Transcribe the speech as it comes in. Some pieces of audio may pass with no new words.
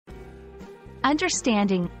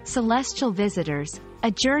Understanding Celestial Visitors,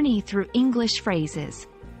 a journey through English phrases.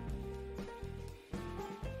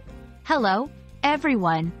 Hello,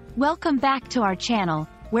 everyone. Welcome back to our channel,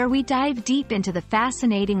 where we dive deep into the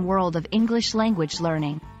fascinating world of English language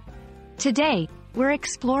learning. Today, we're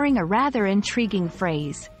exploring a rather intriguing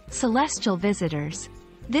phrase, celestial visitors.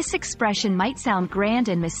 This expression might sound grand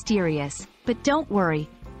and mysterious, but don't worry,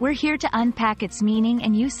 we're here to unpack its meaning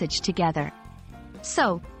and usage together.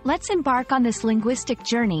 So, let's embark on this linguistic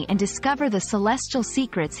journey and discover the celestial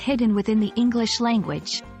secrets hidden within the English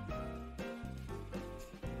language.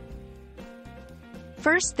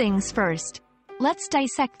 First things first, let's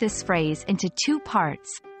dissect this phrase into two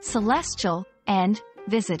parts, celestial and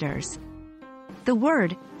visitors. The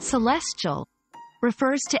word celestial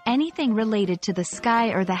refers to anything related to the sky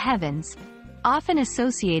or the heavens, often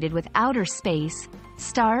associated with outer space,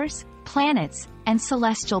 stars, planets, and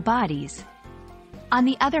celestial bodies. On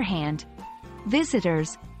the other hand,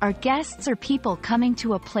 visitors are guests or people coming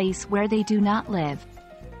to a place where they do not live.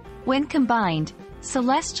 When combined,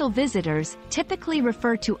 celestial visitors typically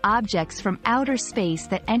refer to objects from outer space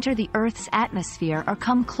that enter the Earth's atmosphere or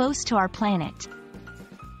come close to our planet.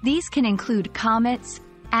 These can include comets,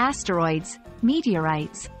 asteroids,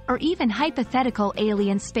 meteorites, or even hypothetical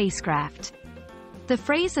alien spacecraft. The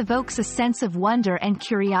phrase evokes a sense of wonder and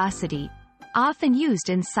curiosity, often used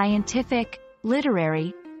in scientific,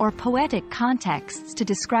 literary, or poetic contexts to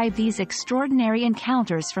describe these extraordinary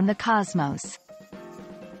encounters from the cosmos.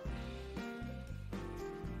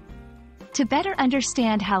 To better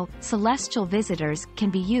understand how celestial visitors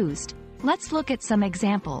can be used, let's look at some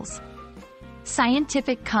examples.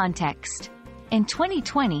 Scientific context. In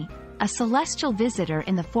 2020, a celestial visitor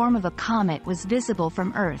in the form of a comet was visible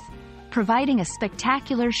from Earth, providing a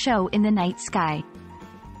spectacular show in the night sky.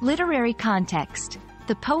 Literary context.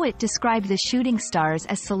 The poet described the shooting stars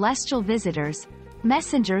as celestial visitors,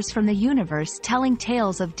 messengers from the universe telling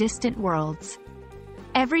tales of distant worlds.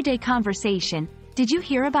 Everyday conversation. Did you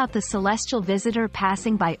hear about the celestial visitor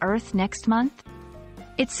passing by Earth next month?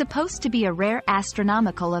 It's supposed to be a rare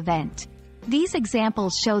astronomical event. These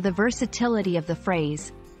examples show the versatility of the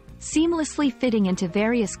phrase, seamlessly fitting into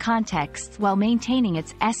various contexts while maintaining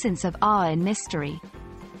its essence of awe and mystery.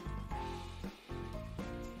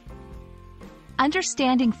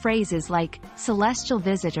 Understanding phrases like celestial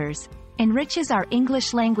visitors enriches our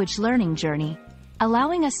English language learning journey,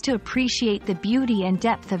 allowing us to appreciate the beauty and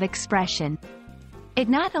depth of expression. It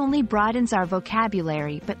not only broadens our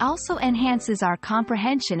vocabulary but also enhances our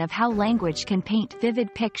comprehension of how language can paint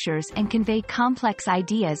vivid pictures and convey complex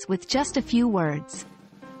ideas with just a few words.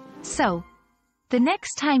 So, the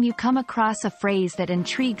next time you come across a phrase that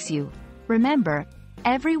intrigues you, remember,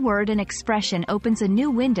 every word and expression opens a new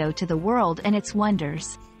window to the world and its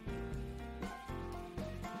wonders.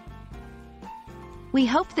 We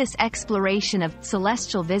hope this exploration of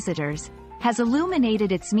celestial visitors has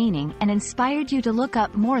illuminated its meaning and inspired you to look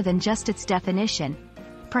up more than just its definition,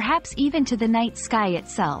 perhaps even to the night sky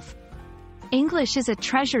itself. English is a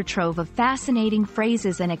treasure trove of fascinating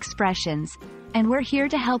phrases and expressions, and we're here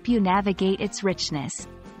to help you navigate its richness.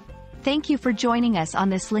 Thank you for joining us on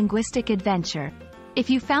this linguistic adventure. If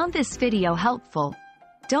you found this video helpful,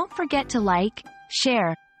 don't forget to like,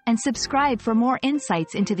 share, and subscribe for more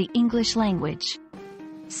insights into the English language.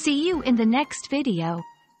 See you in the next video.